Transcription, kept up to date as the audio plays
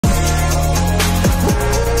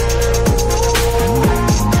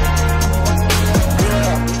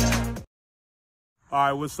All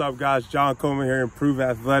right, what's up, guys? John Coleman here, Improve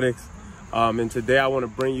Athletics. And today I want to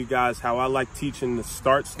bring you guys how I like teaching the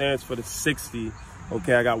start stance for the 60.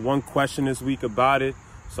 Okay, I got one question this week about it,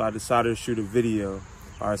 so I decided to shoot a video.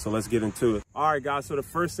 All right, so let's get into it. All right, guys, so the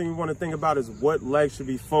first thing we want to think about is what leg should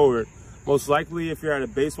be forward. Most likely, if you're at a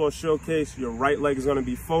baseball showcase, your right leg is going to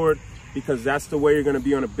be forward because that's the way you're going to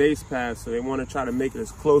be on a base pass. So they want to try to make it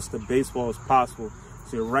as close to baseball as possible.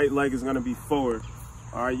 So your right leg is going to be forward.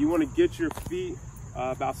 All right, you want to get your feet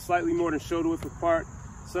about slightly more than shoulder width apart.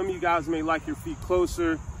 Some of you guys may like your feet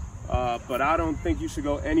closer, but I don't think you should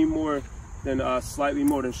go any more than slightly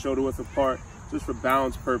more than shoulder width apart, just for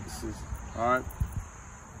balance purposes. All right.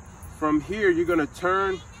 From here, you're gonna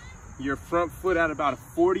turn your front foot at about a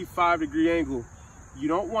 45-degree angle. You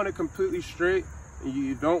don't want it completely straight, and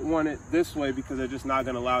you don't want it this way because they're just not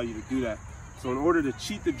gonna allow you to do that. So in order to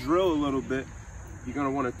cheat the drill a little bit, you're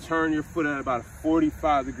gonna wanna turn your foot at about a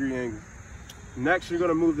 45-degree angle. Next, you're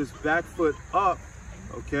gonna move this back foot up,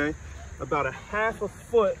 okay, about a half a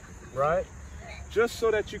foot, right? Just so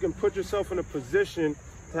that you can put yourself in a position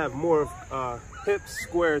to have more hips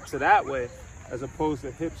square to that way, as opposed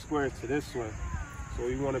to hip square to this way. So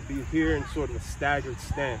you wanna be here in sort of a staggered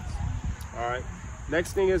stance, all right?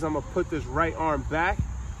 Next thing is I'm gonna put this right arm back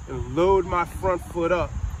and load my front foot up,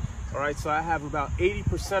 all right? So I have about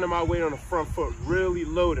 80% of my weight on the front foot, really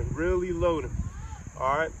loading,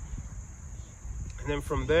 all right? And then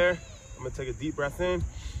from there, I'm gonna take a deep breath in,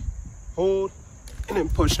 hold, and then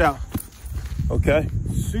push out, okay?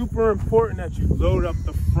 Super important that you load up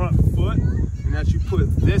the front foot and that you put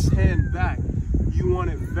this hand back. You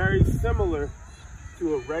want it very similar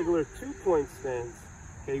to a regular two-point stance,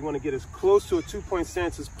 okay? You wanna get as close to a two-point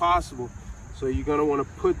stance as possible. So you're gonna wanna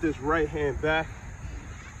put this right hand back,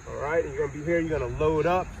 all right? And you're gonna be here, you're gonna load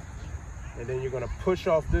up, and then you're gonna push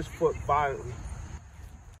off this foot violently.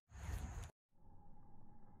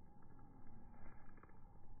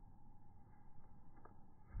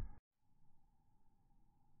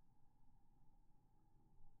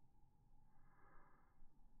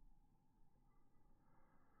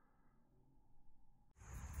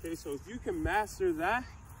 Okay, so if you can master that,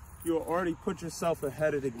 you'll already put yourself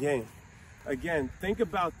ahead of the game. Again, think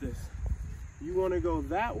about this. You want to go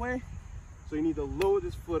that way, so you need to load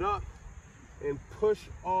this foot up and push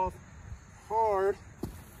off hard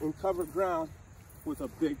and cover ground with a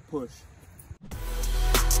big push.